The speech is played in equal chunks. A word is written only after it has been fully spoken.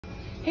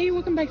Hey,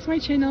 welcome back to my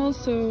channel.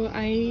 So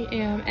I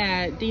am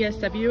at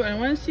DSW and I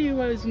want to see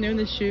what was new in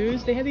the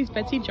shoes. They have these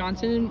Betsy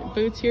Johnson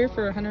boots here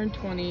for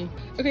 120.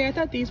 Okay, I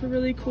thought these were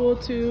really cool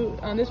too.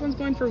 This one's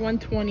going for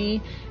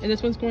 120 and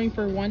this one's going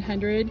for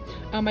 100.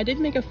 I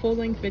did make a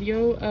full-length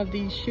video of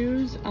these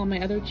shoes on my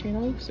other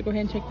channel, so go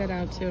ahead and check that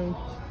out too.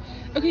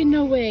 Okay,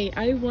 no way,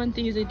 I want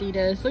these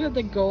Adidas. Look at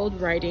the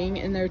gold writing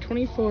and they're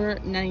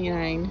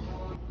 $24.99.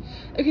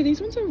 Okay, these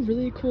ones are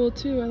really cool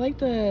too. I like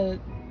the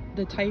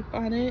type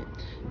on it,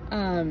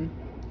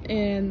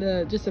 and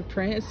just the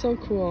print is so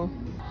cool.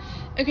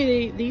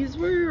 Okay, these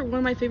were one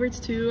of my favorites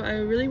too. I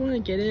really want to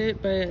get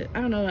it, but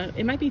I don't know,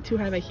 it might be too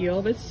high of a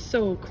heel, but it's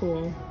so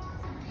cool.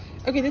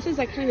 Okay, this is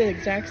like kind of the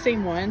exact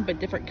same one but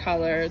different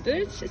color.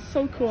 It's just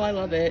so cool. I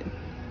love it.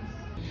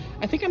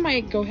 I think I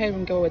might go ahead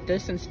and go with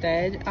this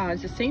instead.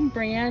 It's the same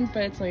brand,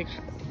 but it's like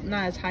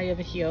not as high of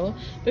a heel.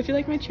 But if you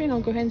like my channel,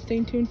 go ahead and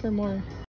stay tuned for more.